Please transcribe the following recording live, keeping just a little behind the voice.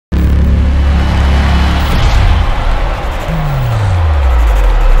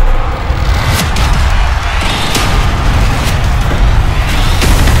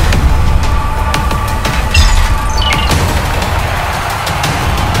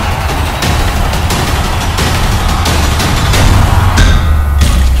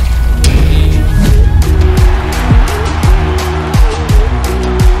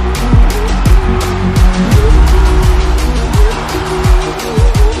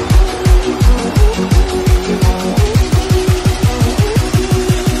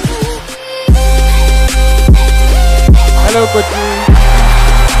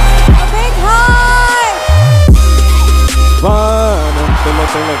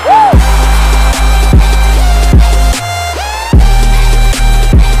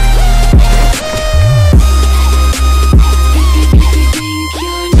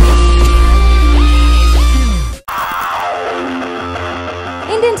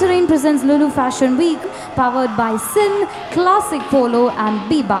Indian Terrain presents Lulu Fashion Week, powered by Sin, Classic Polo and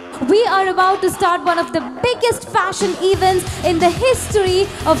Biba. We are about to start one of the biggest fashion events in the history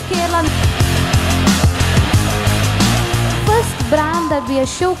of Kerala. First brand that we are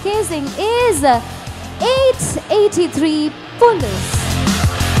showcasing is 883 Police.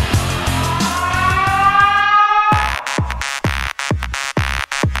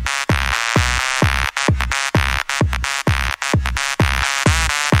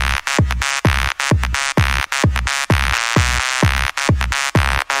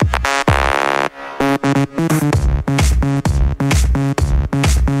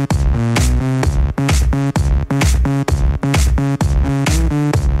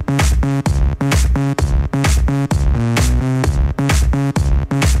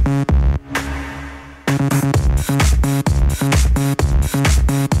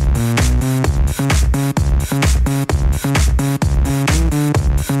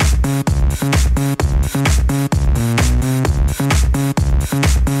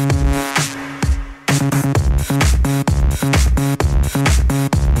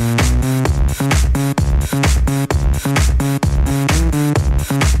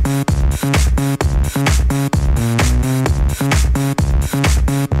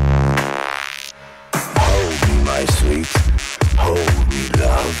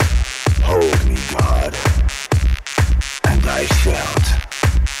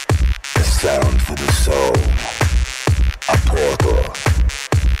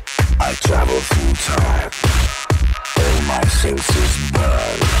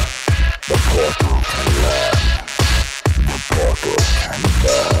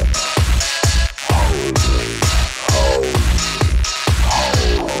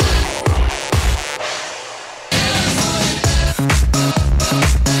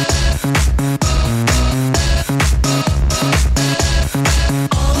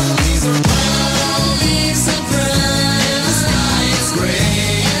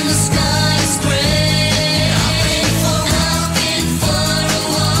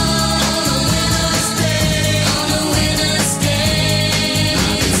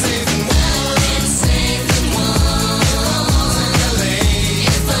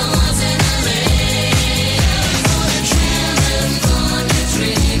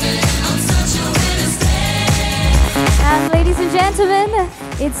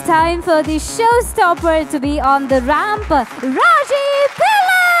 It's time for the showstopper to be on the ramp, Raji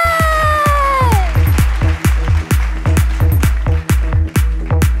Pillai!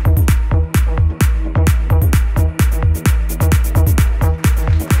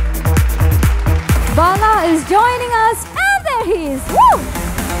 Bala is joining us, and there he is! Woo!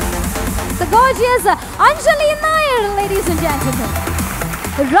 The gorgeous Anjali Nair, ladies and gentlemen.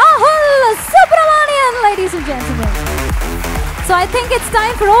 Rahul Subramanian, ladies and gentlemen. So I think it's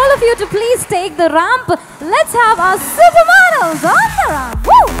time for all of you to please take the ramp. Let's have our supermodels on the ramp.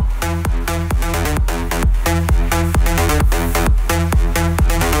 Woo!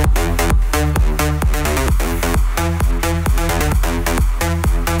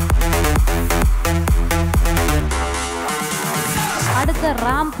 Adutha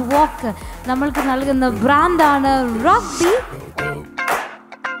ramp walk namalku nalgunna brand aanu Rugby.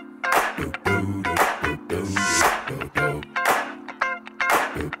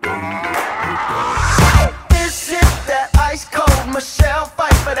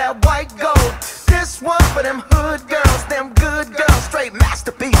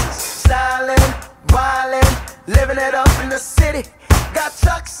 Living it up in the city. Got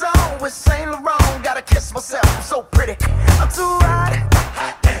Chucks on with Saint Laurent. Gotta kiss myself, I'm so pretty. I'm too hot.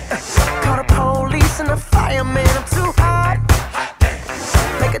 Call the police and the fireman. I'm too hot.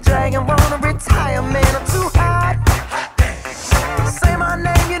 Make a dragon wanna retire, man. I'm too hot. Say my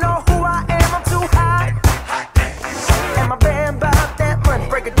name, you know who I am. I'm too hot. And my band bought that money.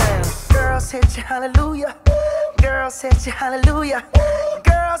 Break it down. Girls hit you, hallelujah. Girls hit you, hallelujah.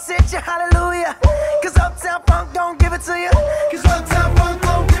 Girls hit you, hallelujah. Cause Uptown Funk don't give it to you. Cause Uptown Funk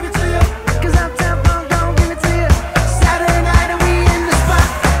don't give it to you. Cause Uptown Funk don't give it to you. Saturday night and we in the spot.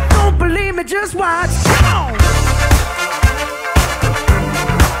 Don't believe me, just watch. Come on.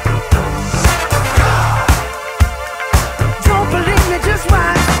 Don't believe me, just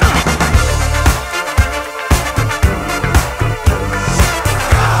watch.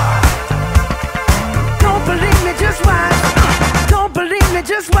 Don't believe me, just watch. Don't believe me,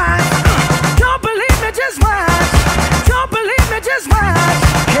 just watch. Don't believe me, just watch. Don't believe me, just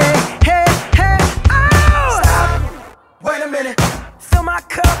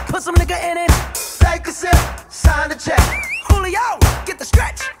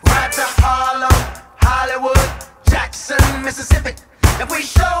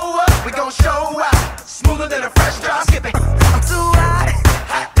We gon' show out, smoother than a fresh drop. Skip it. I'm too hot.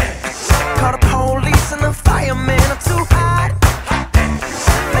 Call the police and the fireman. I'm too hot.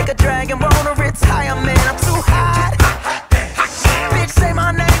 Make a dragon wanna retire, man. I'm too hot. Bitch, say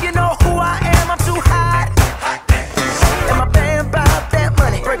my name, you know who I am. I'm too hot. And my band bout that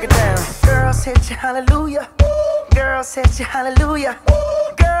money. Break it down. Girls hit you, hallelujah. Girls hit you, hallelujah.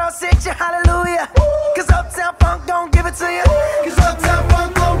 Girls hit you, hallelujah. Cause Uptown Funk don't give it to you. Cause Uptown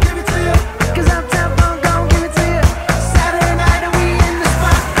Funk don't give it to you. Cause Uptown Funk don't give it to you. Saturday night and we in the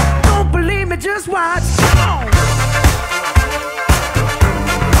spot. Don't believe me, just watch. Come on.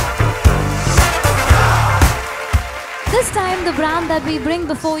 This time the brand that we bring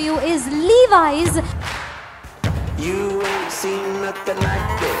before you is Levi's. You ain't seen nothing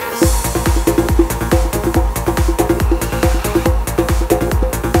like this.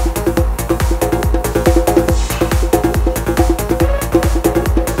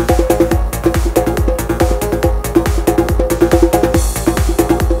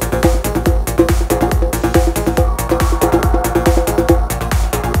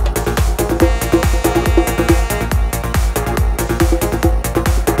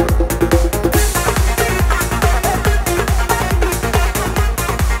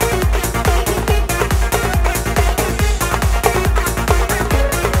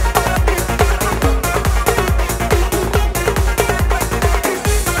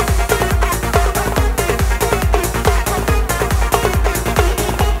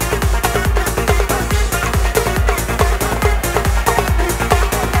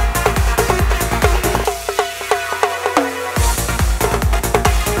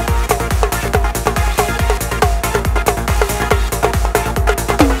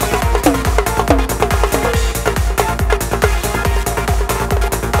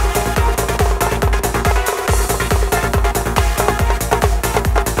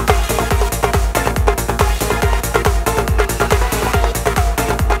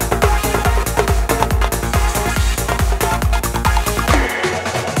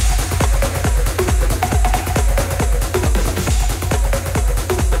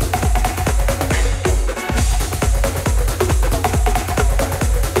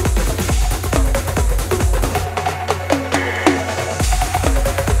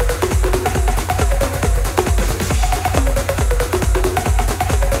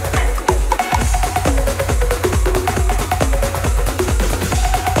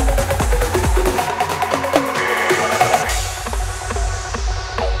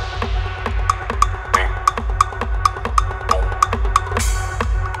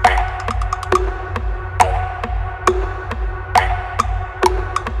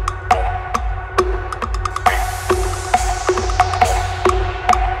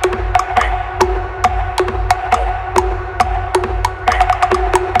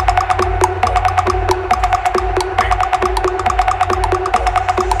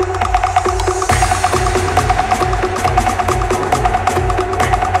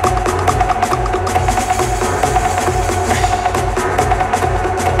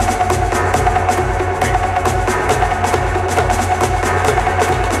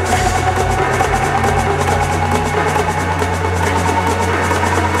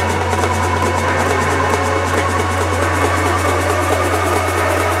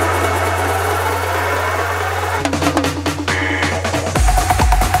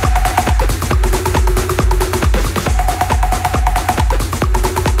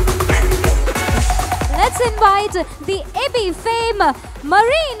 Invite the Ebi fame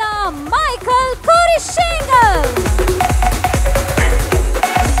Marina Michael Kurishingal.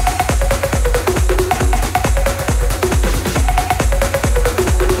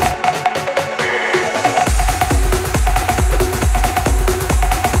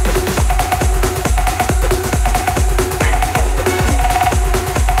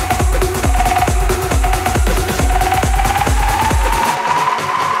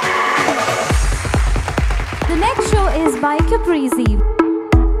 By Caprizi.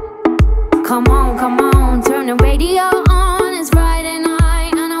 Come on, turn the radio on. It's Friday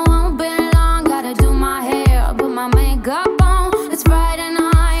night and I won't be long. Gotta do my hair, put my makeup on. It's Friday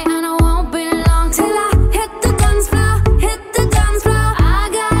night and I won't be long till I hit the dance floor, hit the dance floor. I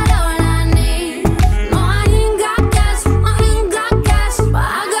got all I need. No, I ain't got cash, but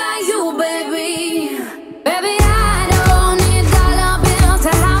I got you, baby. Baby, I don't need dollar bills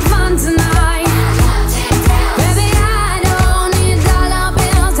to have fun tonight.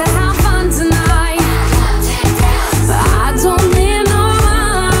 I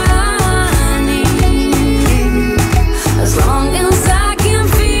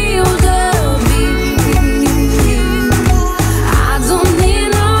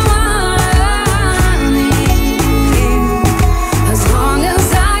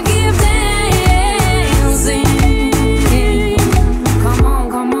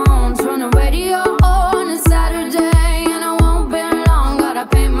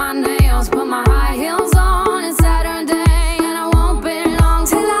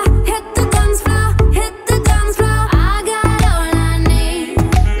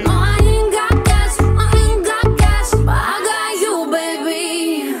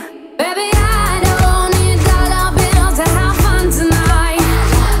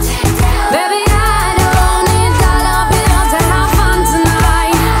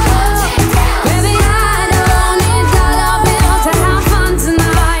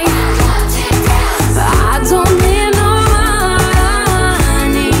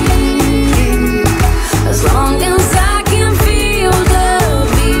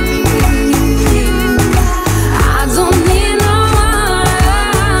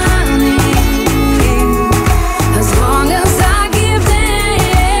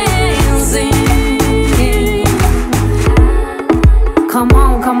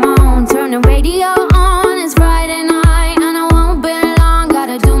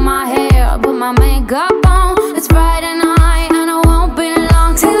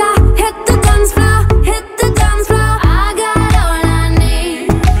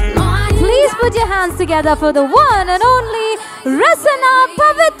together for the one and only Rasana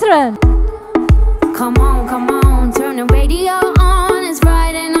Pavitran. Come on, turn the radio on. It's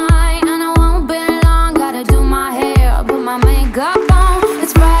Friday night and I won't be long. Gotta do my hair, put my makeup on.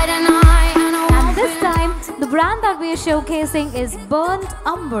 It's Friday night and I won't This time, the brand that we are showcasing is Burnt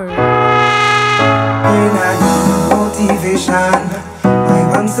Umber. When I need motivation, my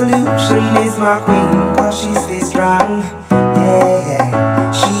one solution is my queen, cause she stays strong.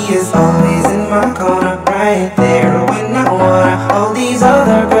 Yeah, she is always in my corner, right there when I wanna. All these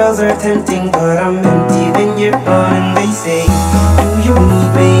other girls are tempting, but I'm empty when you're gone. And they say, do you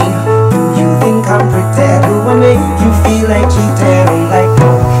need me? Do you think I'm pretty? Do I make you feel like cheated? I'm like, no,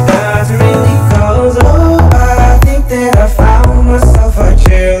 not really, cause oh, I think that I found myself a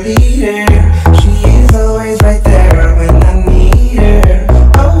cheerleader. She is always right there when I need her.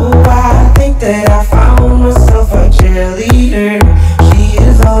 Oh, I think that I found myself a cheerleader. She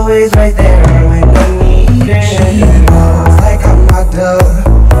is always right there when I need her. She walks like a model.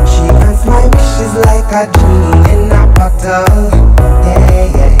 She grants my wishes like a genie in a bottle.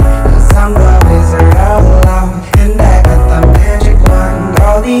 Yeah, yeah, cause I'm the wizard all alone, and I got the magic wand.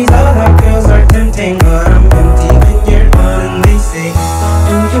 All these other girls are tempting, but I'm empty when you're gone. And they say,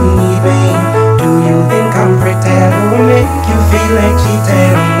 do you need me? Do you think I'm pretty? Do I make you feel like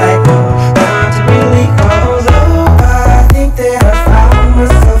cheating? I'm like, no, not really, cause oh, I think that I found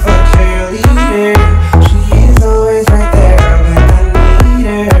myself a cheerleader. She is always right there when I need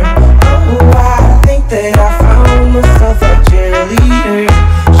her. Oh, I think that I found myself a cheerleader.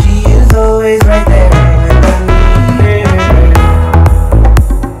 She is always right there when I need her.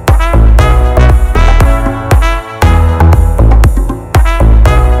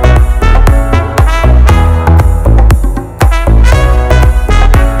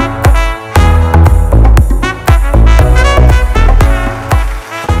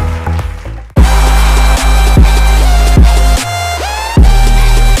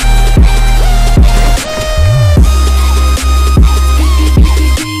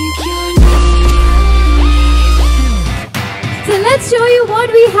 So let's show you what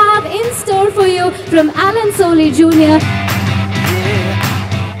we have in store for you from Alan Soley Jr.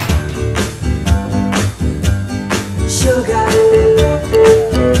 Sugar,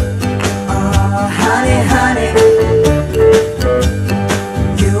 oh honey, honey,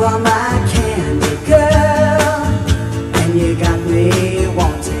 you are my candy girl, and you got me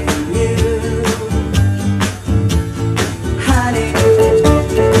wanting you, honey,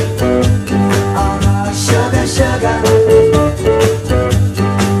 oh sugar, sugar,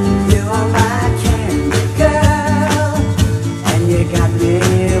 you are my candy girl, and you got me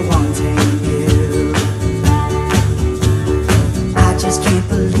wanting you. I just can't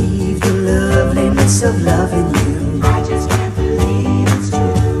believe the loveliness of loving you. I just can't believe it's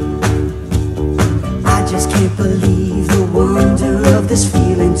true. I just can't believe the wonder of this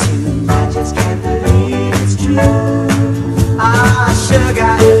feeling too. I just can't believe it's true. Ah,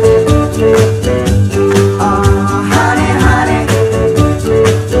 sugar. Oh, honey, honey.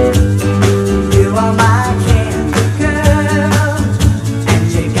 You are my candy girl, and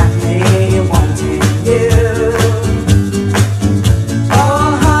you got me wanting you. Oh,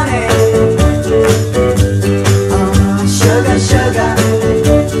 honey, oh, sugar, sugar,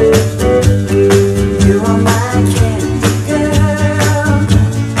 you are my candy girl,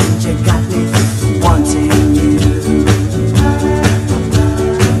 and you got me wanting you.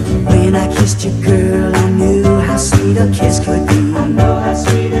 When I kissed you, girl, I knew how sweet a kiss could be. I know how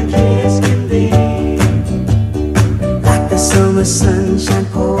sweet a kiss can be. Like the summer sunshine,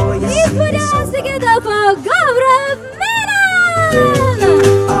 pour your Please put your hands together for Gaurav Menon!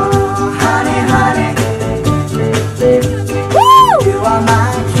 Oh, honey, honey, Woo! you are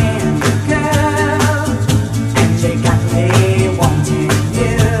my candy girl, and you got me wanting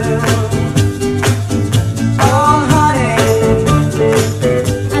you. Oh, honey.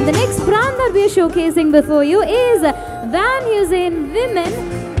 And the next brand that we are showcasing before you is Van Heusen Women.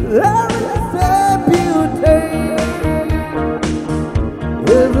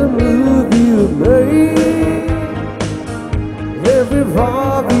 Every move you make, every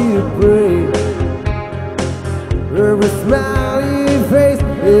vibe you bring, every smiling face,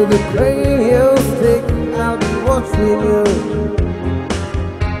 every pain you stick, I'll be watching you.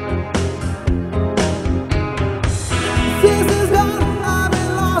 Since it's gone, I've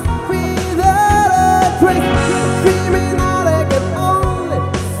been lost without a trace. Dreaming all I can only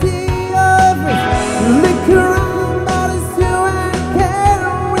see your face. Look around, but it's you I can't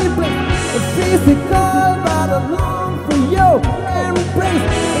replace. A physical, but I long for your embrace.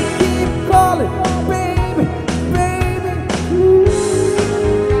 I keep calling, baby, baby.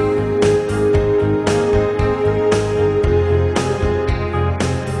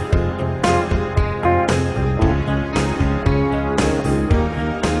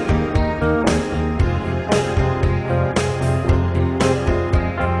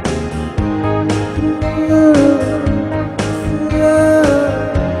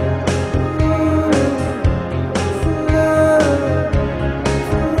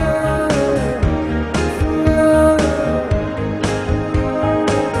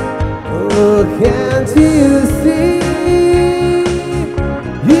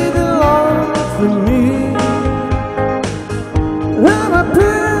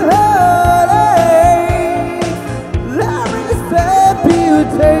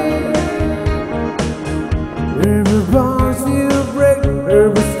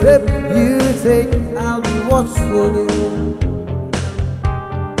 singing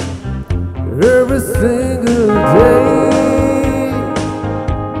every single day,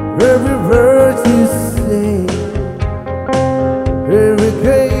 every word you say, every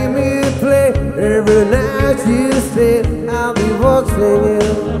game you play, every night you stay, I'll be watching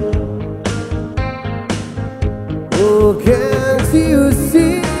you. Oh, can't you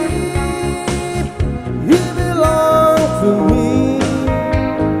see, you belong to me.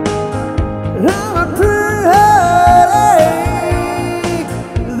 I'm a pretty headache,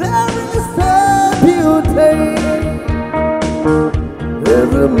 every step you take,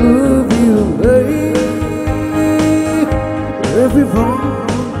 every move you make, every wrong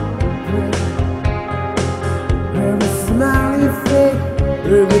break, every smile you fake,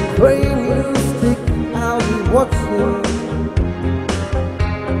 every claim you stick, I'll be watching.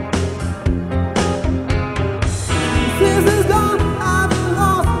 Since it's gone, I've been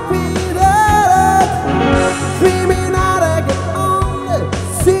lost without it. Dreaming out, I can only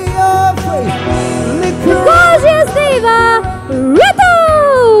see your face. Liquor. Gorgeous diva, Ritu!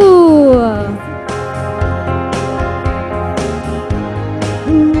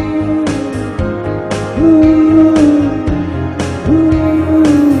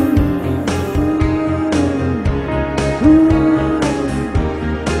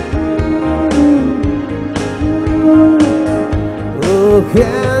 Oh,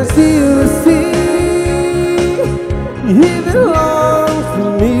 can't you see, he belongs to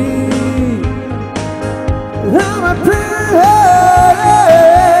me. I'm a pretty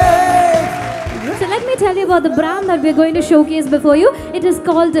headache. So let me tell you about the brand that we're going to showcase before you. It is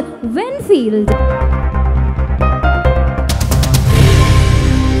called Winfield.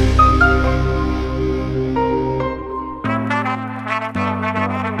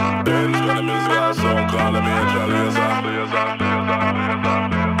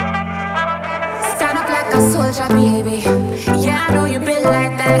 Stand up like a soldier, baby. Yeah, I know you built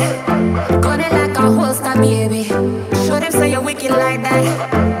like that. Gun it like a holster, baby. Show them say you're wicked like that.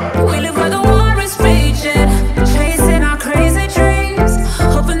 We live where the war is raging, chasing our crazy dreams,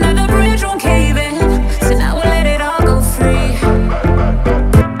 hoping that the bridge won't cave in. So now we'll let it all go free.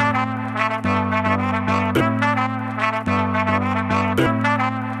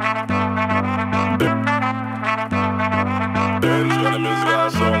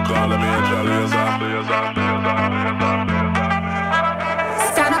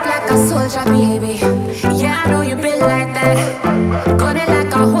 Stand up like a soldier, baby. Yeah, I know you built like that. Gun it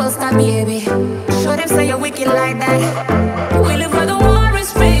like a holster, baby. Show them say you're wicked like that. We live where the war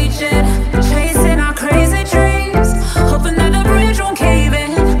is raging, chasing our crazy dreams, hoping that the bridge won't cave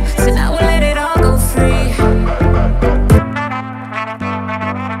in. So now we'll let it all go free.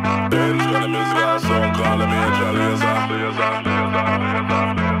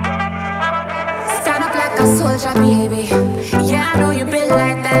 Stand up like a soldier, baby. Yeah, I know you built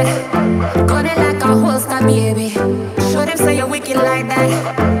like that. Gun it like a holster, baby. Show them say you're wicked like that.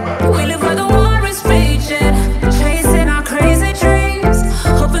 We live where the war is raging, chasing our crazy dreams,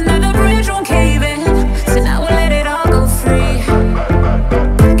 hoping that the bridge won't cave in. So now we'll let it all go free.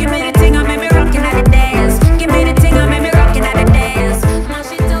 Give me the thing, I made me rockin' at the dance. Give me the thing, I made me rockin' at the dance. Now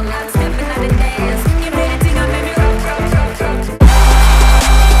she don't like stepping at the dance. Give me the thing, I made me rock.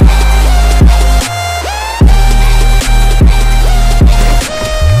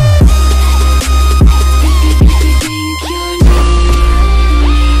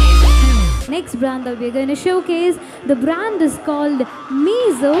 Next brand that we're going to showcase, the brand is called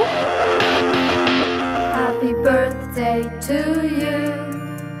Mizo. Happy birthday to you.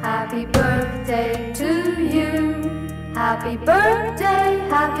 Happy birthday to you. Happy birthday,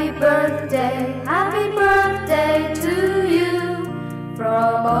 happy birthday, happy birthday to you.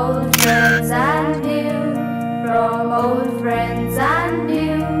 From old friends and new, from old friends and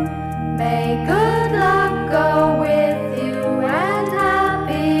new. May good luck go with you and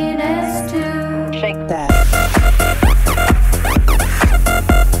happiness too. Shake that.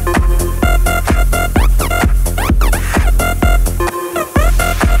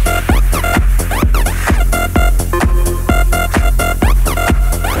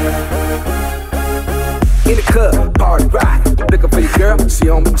 In the club, party rock. Looking for your girl, she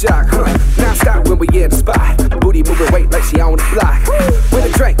on my jock, huh? Now stop when we in the spot. Booty moving weight like she on the block.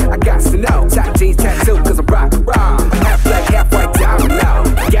 With a drink, I got to know. Tight jeans tattoo, cause I'm rock around. Half black, half white, diamond now.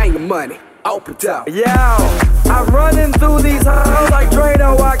 Gang of money, open up. Yo, I'm running through these halls like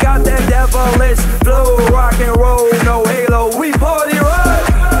Drano. I got that devilish flow, rock and roll, no halo. We party right.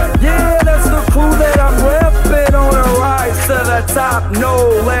 Yeah, that's the crew that I'm repping on a rise to the top. No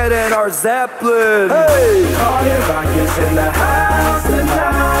lead in our Zeppelin. Hey, Party rock is in the house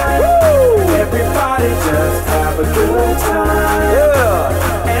tonight. Woo! Everybody just have a a good time.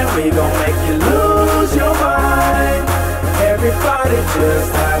 Yeah. And we gon' make you lose your mind. Everybody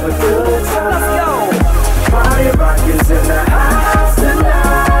just have a good time. Let's go. Party rock is in the house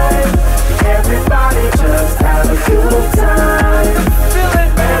tonight. Everybody just have a good time. Feel it,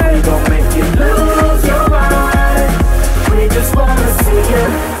 And we man. gon' make you lose your mind. We just wanna see you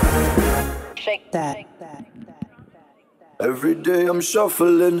shake that. Every day I'm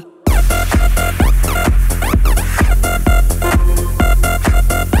shuffling.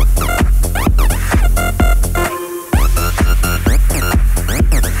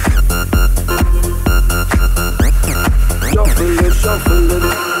 Shuffling.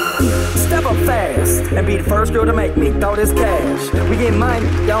 Step up fast and be the first girl to make me throw this cash. We get money,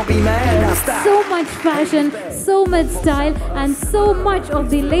 don't be mad. Now stop. So much fashion, so much style, and so much of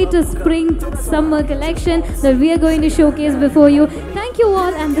the latest spring summer collection that we are going to showcase before you. Thank you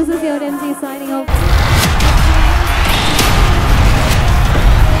all, and this is your MC signing off.